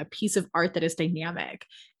thing, a piece of art that is dynamic.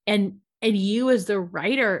 And you as the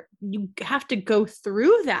writer, you have to go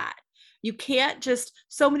through that. You can't just,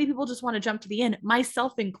 so many people just want to jump to the end,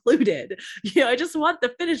 myself included. I just want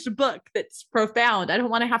the finished book that's profound. I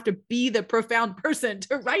don't want to have to be the profound person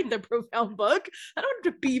to write the profound book. I don't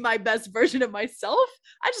have to be my best version of myself.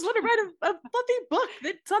 I just want to write a fluffy book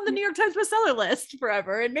that's on the New York Times bestseller list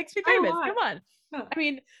forever and makes me famous. Come on. I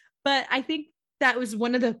mean, but I think that was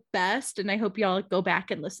one of the best, and I hope y'all go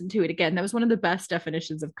back and listen to it again. That was one of the best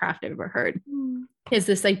definitions of craft I've ever heard, is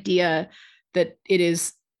this idea that it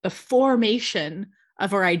is the formation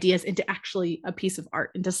of our ideas into actually a piece of art,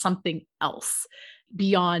 into something else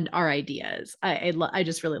beyond our ideas. I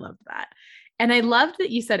just really loved that. And I loved that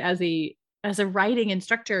you said as a writing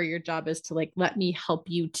instructor, your job is to, like, let me help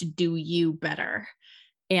you to do you better.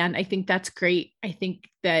 And I think that's great. I think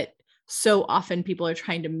that so often people are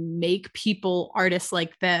trying to make people artists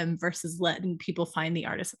like them versus letting people find the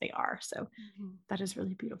artists that they are. So that is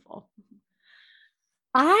really beautiful.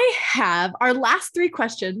 I have our last 3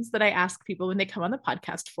 questions that I ask people when they come on the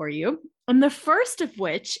podcast for you. And the first of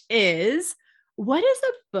which is, what is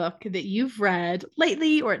a book that you've read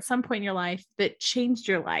lately or at some point in your life that changed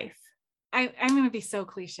your life? I'm going to be so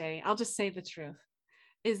cliche. I'll just say the truth,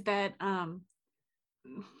 is that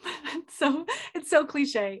it's so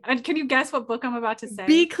cliche. And can you guess what book I'm about to say?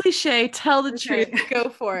 Be cliche, tell the truth, go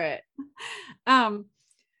for it.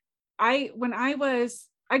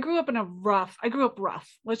 I grew up rough.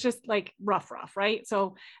 Let's just, like, rough, right?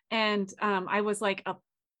 So, and I was like a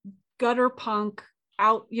gutter punk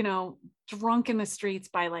out, drunk in the streets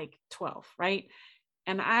by like 12, right?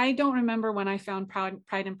 And I don't remember when I found Pride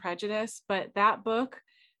and Prejudice, but that book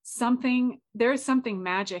there's something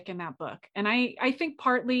magic in that book. And I think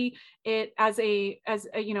partly it as a, as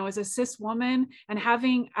a cis woman, and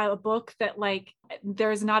having a book that like,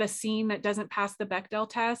 there's not a scene that doesn't pass the Bechdel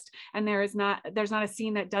test. And there's not a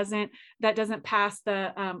scene that doesn't pass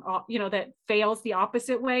the, that fails the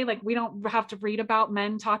opposite way. Like we don't have to read about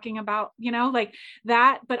men talking about, like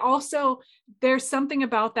that, but also there's something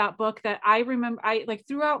about that book that I remember, I like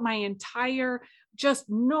throughout my entire just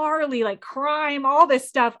gnarly like crime, all this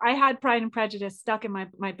stuff, I had Pride and Prejudice stuck in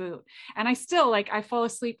my boot, and I still like, I fall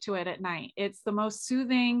asleep to it at night. It's the most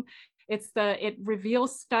soothing. It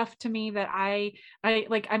reveals stuff to me that I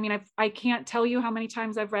like. I mean, I can't tell you how many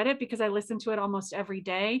times I've read it because I listen to it almost every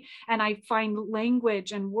day, and I find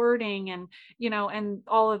language and wording and and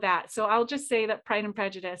all of that. So I'll just say that Pride and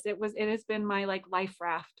Prejudice, it has been my like life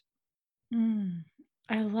raft.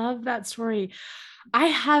 I love that story. I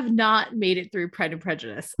have not made it through Pride and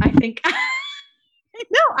Prejudice. I think no,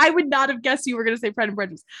 I would not have guessed you were going to say Pride and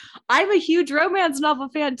Prejudice. I'm a huge romance novel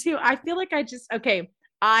fan too. I feel like I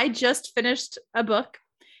just finished a book.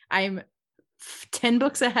 I'm 10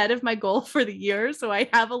 books ahead of my goal for the year, so I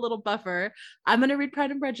have a little buffer. I'm going to read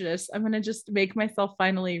Pride and Prejudice. I'm going to just make myself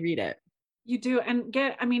finally read it. You do. And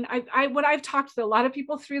what I've talked to a lot of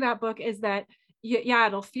people through that book is that yeah,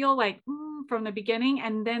 it'll feel like from the beginning,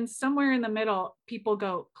 and then somewhere in the middle people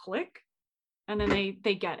go click, and then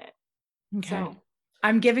they get it. Okay. So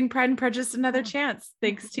I'm giving Pride and Prejudice another chance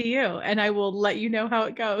thanks to you, and I will let you know how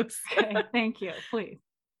it goes. Okay, thank you. Please.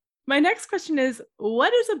 My next question is,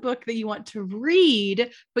 what is a book that you want to read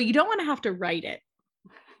but you don't want to have to write it?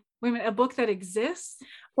 Wait a minute, a book that exists?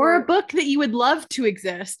 Or a book that you would love to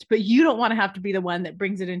exist but you don't want to have to be the one that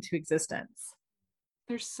brings it into existence?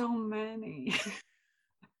 There's so many.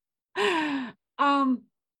 Okay,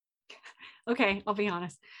 I'll be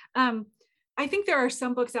honest. I think there are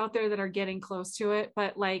some books out there that are getting close to it,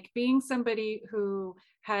 but like being somebody who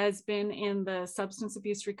has been in the substance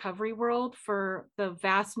abuse recovery world for the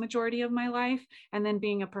vast majority of my life, and then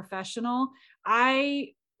being a professional, I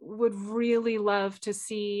would really love to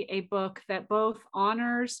see a book that both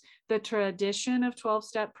honors the tradition of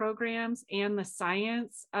 12-step programs and the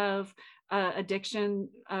science of addiction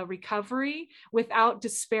recovery without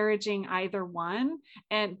disparaging either one,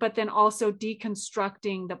 but then also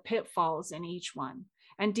deconstructing the pitfalls in each one,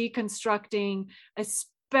 and deconstructing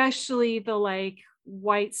especially the like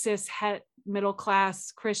white cis het middle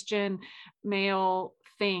class Christian male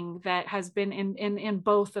thing that has been in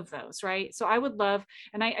both of those, right? So I would love,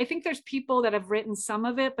 and I think there's people that have written some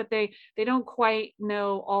of it, but they don't quite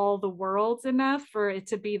know all the worlds enough for it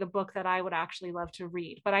to be the book that I would actually love to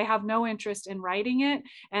read. But I have no interest in writing it,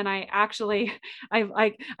 and I've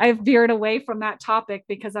veered away from that topic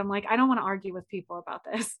because I'm like, I don't want to argue with people about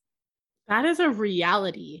this. That is a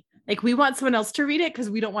reality. Like, we want someone else to read it because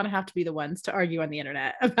we don't want to have to be the ones to argue on the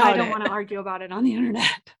internet about it. I don't want to argue about it on the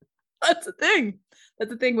internet. That's the thing.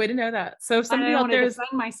 Way to know that. So if somebody out there is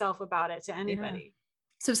defend myself about it to anybody. Yeah.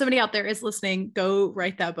 So if somebody out there is listening, go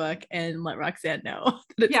write that book and let Roxanne know.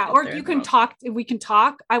 Yeah, or you can talk. We can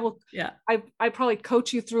talk. I will. Yeah, I probably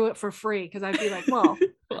coach you through it for free because I'd be like, well,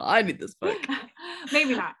 well, I need this book.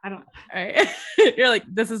 Maybe not. I don't know. All right, you're like,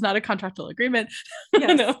 this is not a contractual agreement.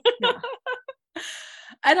 Yes. No. Yeah.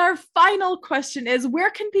 And our final question is,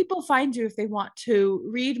 where can people find you if they want to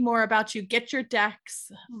read more about you, get your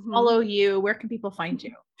decks, follow you? Where can people find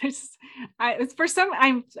you? It's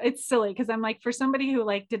silly because I'm like, for somebody who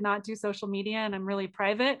like did not do social media and I'm really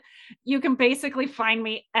private, you can basically find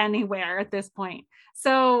me anywhere at this point.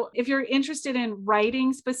 So if you're interested in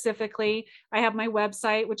writing specifically, I have my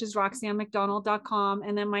website, which is roxannemcdonald.com.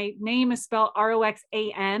 And then my name is spelled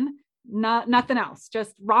Roxan. Nothing else,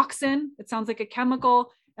 just Roxanne. It sounds like a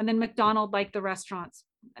chemical, and then McDonald, like the restaurants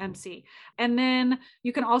MC. And then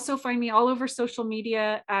you can also find me all over social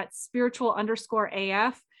media at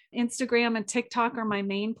spiritual_AF. Instagram and TikTok are my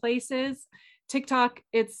main places. TikTok,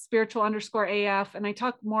 it's spiritual_AF. And I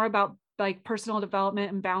talk more about like personal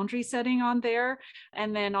development and boundary setting on there.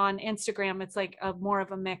 And then on Instagram, it's like more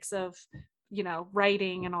of a mix of,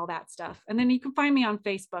 writing and all that stuff. And then you can find me on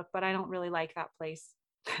Facebook, but I don't really like that place.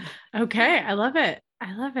 Okay. I love it.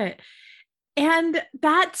 And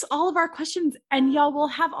that's all of our questions. And y'all will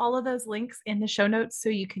have all of those links in the show notes. So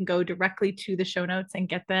you can go directly to the show notes and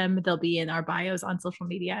get them. They'll be in our bios on social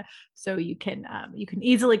media. So you can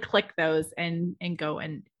easily click those and go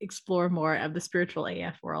and explore more of the spiritual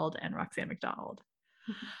AF world and Roxanne McDonald.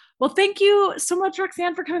 Mm-hmm. Well, thank you so much,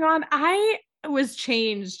 Roxanne, for coming on. I was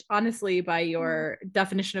changed, honestly, by your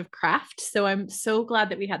definition of craft. So I'm so glad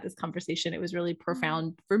that we had this conversation. It was really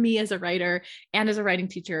profound for me as a writer and as a writing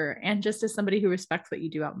teacher, and just as somebody who respects what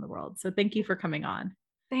you do out in the world. So thank you for coming on.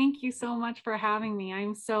 Thank you so much for having me.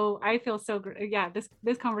 I feel so great. Yeah,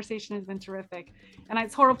 this conversation has been terrific. And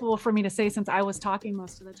it's horrible for me to say since I was talking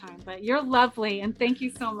most of the time, but you're lovely and thank you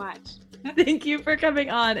so much. Thank you for coming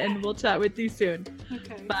on, and we'll chat with you soon.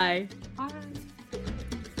 Okay. Bye. Bye.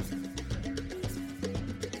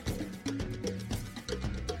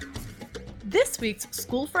 This week's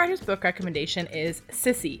School for Writers book recommendation is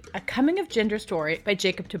Sissy, A Coming of Gender Story by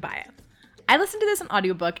Jacob Tobiah. I listened to this on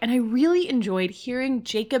audiobook and I really enjoyed hearing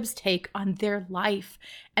Jacob's take on their life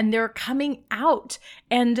and their coming out.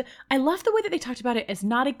 And I love the way that they talked about it as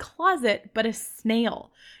not a closet, but a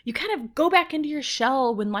snail. You kind of go back into your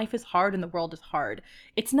shell when life is hard and the world is hard.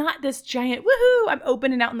 It's not this giant, woohoo, I'm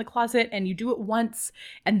open and out in the closet, and you do it once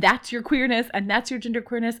and that's your queerness and that's your gender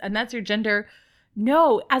queerness and that's your gender.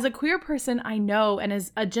 No, as a queer person, I know, and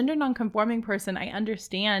as a gender nonconforming person, I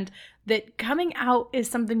understand that coming out is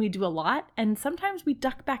something we do a lot, and sometimes we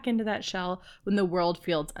duck back into that shell when the world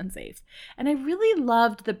feels unsafe. And I really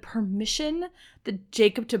loved the permission that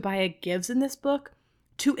Jacob Tobiah gives in this book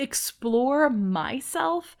to explore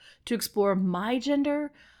myself, to explore my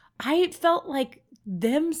gender. I felt like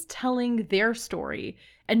them telling their story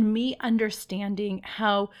and me understanding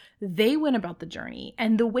how they went about the journey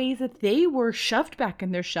and the ways that they were shoved back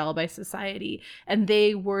in their shell by society and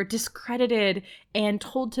they were discredited and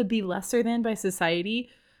told to be lesser than by society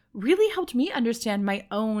really helped me understand my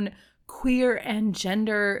own queer and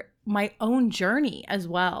gender, my own journey as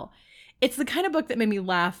well. It's the kind of book that made me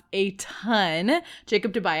laugh a ton.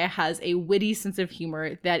 Jacob Tobiah has a witty sense of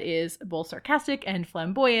humor that is both sarcastic and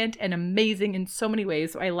flamboyant and amazing in so many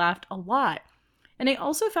ways, so I laughed a lot. And I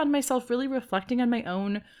also found myself really reflecting on my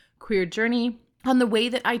own queer journey, on the way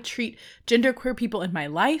that I treat genderqueer people in my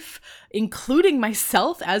life, including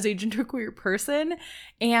myself as a genderqueer person.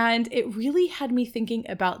 And it really had me thinking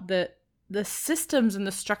about the systems and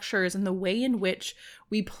the structures and the way in which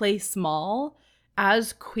we play small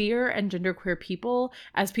as queer and genderqueer people,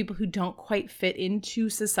 as people who don't quite fit into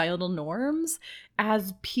societal norms,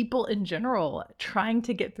 as people in general trying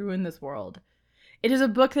to get through in this world. It is a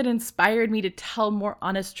book that inspired me to tell more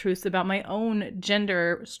honest truths about my own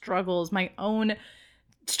gender struggles, my own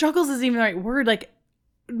struggles isn't even the right word, like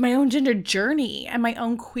my own gender journey and my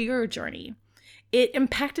own queer journey. It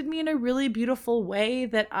impacted me in a really beautiful way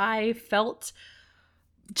that I felt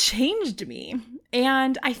changed me.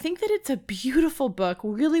 And I think that it's a beautiful book,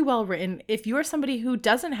 really well written. If you're somebody who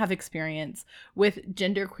doesn't have experience with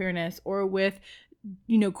gender queerness or with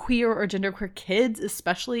queer or genderqueer kids,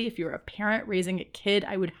 especially if you're a parent raising a kid,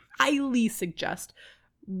 I would highly suggest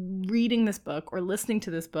reading this book or listening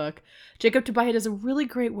to this book. Jacob Tobiah does a really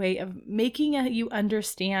great way of making you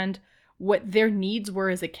understand what their needs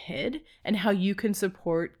were as a kid and how you can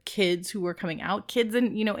support kids who are coming out, kids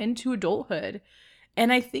into adulthood.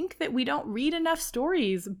 And I think that we don't read enough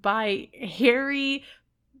stories by hairy,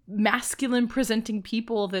 masculine presenting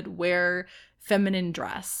people that wear feminine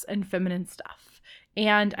dress and feminine stuff.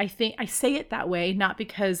 And I think I say it that way, not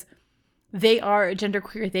because they are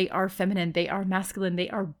genderqueer, they are feminine, they are masculine, they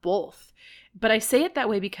are both. But I say it that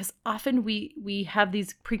way because often we have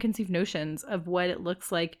these preconceived notions of what it looks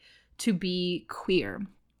like to be queer,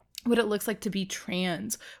 what it looks like to be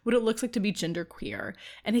trans, what it looks like to be genderqueer.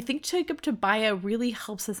 And I think Jacob Tobiah really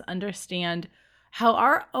helps us understand how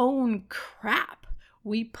our own crap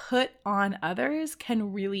we put on others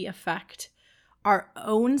can really affect our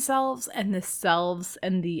own selves and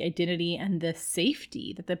the identity and the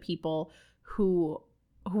safety that the people who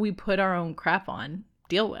we put our own crap on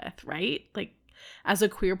deal with, right? Like, as a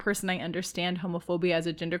queer person, I understand homophobia. As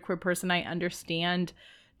a genderqueer person, I understand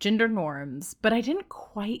gender norms, but I didn't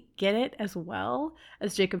quite get it as well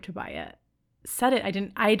as Jacob Tobiah said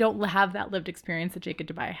it. I don't have that lived experience that Jacob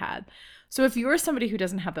Tobiah had. So if you're somebody who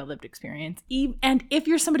doesn't have that lived experience, and if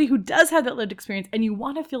you're somebody who does have that lived experience and you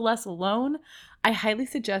want to feel less alone, I highly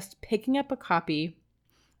suggest picking up a copy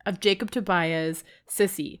of Jacob Tobiah's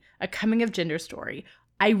Sissy, A Coming of Gender Story.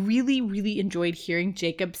 I really, really enjoyed hearing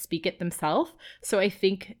Jacob speak it himself, so I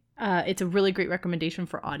think it's a really great recommendation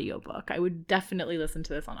for audiobook. I would definitely listen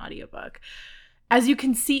to this on audiobook. As you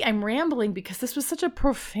can see, I'm rambling because this was such a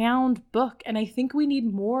profound book, and I think we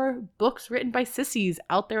need more books written by sissies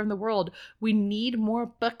out there in the world. We need more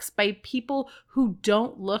books by people who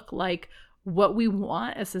don't look like what we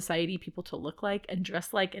want as society people to look like and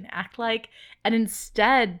dress like and act like. And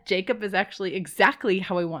instead, Jacob is actually exactly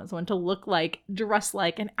how I want someone to look like, dress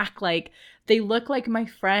like, and act like. They look like my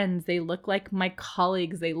friends. They look like my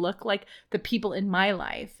colleagues. They look like the people in my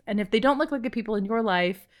life. And if they don't look like the people in your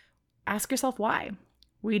life, ask yourself why.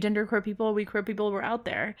 We genderqueer people, we queer people, we're out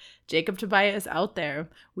there. Jacob Tobiah is out there.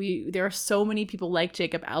 There are so many people like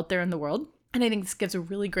Jacob out there in the world. And I think this gives a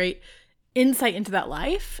really great insight into that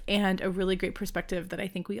life and a really great perspective that I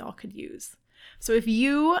think we all could use. So if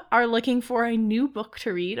you are looking for a new book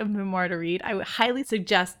to read, a memoir to read, I would highly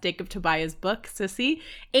suggest Jacob Tobias' book, Sissy,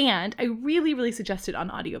 and I really, really suggest it on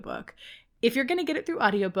audiobook. If you're going to get it through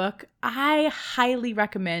audiobook, I highly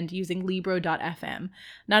recommend using Libro.fm.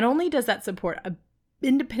 Not only does that support a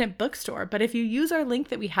independent bookstore, but if you use our link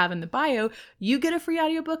that we have in the bio, you get a free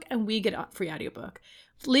audiobook and we get a free audiobook.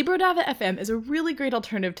 Libro.fm is a really great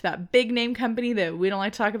alternative to that big name company that we don't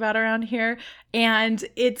like to talk about around here. And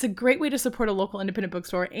it's a great way to support a local independent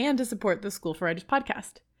bookstore and to support the School for Writers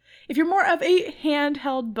podcast. If you're more of a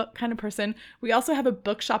handheld book kind of person, we also have a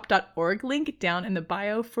bookshop.org link down in the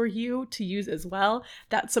bio for you to use as well.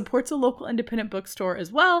 That supports a local independent bookstore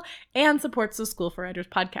as well and supports the School for Writers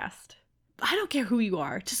podcast. I don't care who you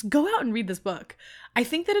are, just go out and read this book. I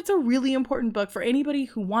think that it's a really important book for anybody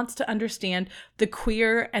who wants to understand the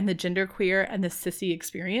queer and the genderqueer and the sissy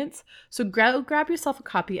experience. So grab yourself a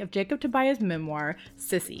copy of Jacob Tobias' memoir,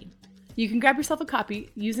 Sissy. You can grab yourself a copy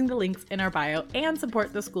using the links in our bio and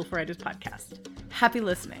support the School for Writers podcast. Happy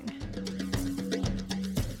listening.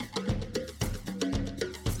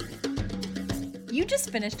 You just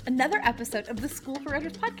finished another episode of the School for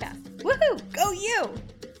Writers podcast. Woohoo! Go you!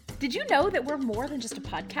 Did you know that we're more than just a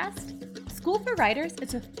podcast? School for Writers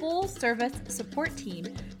is a full-service support team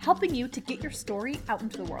helping you to get your story out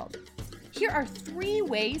into the world. Here are 3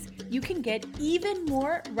 ways you can get even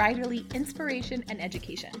more writerly inspiration and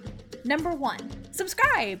education. Number 1,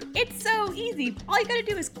 subscribe. It's so easy. All you gotta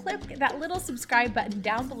do is click that little subscribe button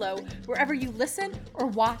down below wherever you listen or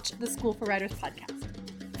watch the School for Writers podcast.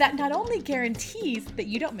 That not only guarantees that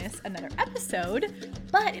you don't miss another episode,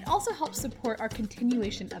 but it also helps support our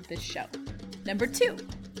continuation of this show. Number 2,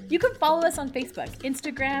 you can follow us on Facebook,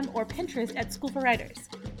 Instagram, or Pinterest at School for Writers.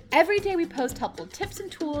 Every day we post helpful tips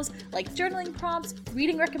and tools like journaling prompts,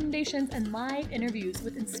 reading recommendations, and live interviews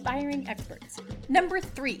with inspiring experts. Number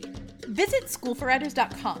 3, visit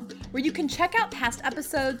schoolforwriters.com, where you can check out past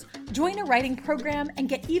episodes, join a writing program, and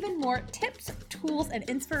get even more tips, tools, and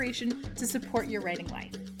inspiration to support your writing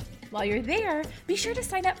life. While you're there, be sure to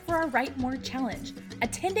sign up for our Write More Challenge, a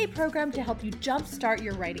 10-day program to help you jumpstart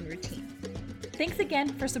your writing routine. Thanks again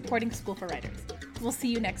for supporting School for Writers. We'll see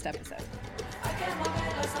you next episode.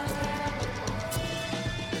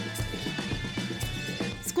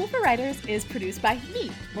 School for Writers is produced by me,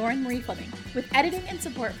 Lauren Marie Fleming, with editing and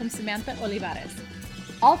support from Samantha Olivares.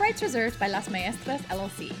 All rights reserved by Las Maestras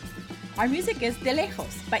LLC. Our music is De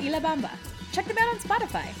Lejos by Ila Bamba. Check them out on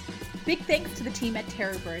Spotify. Big thanks to the team at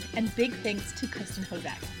Terrorbird, and big thanks to Kristen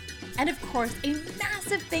Hozak. And of course, a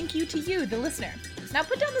massive thank you to you, the listener. Now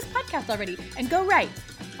put down this podcast already and go write.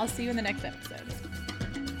 I'll see you in the next episode.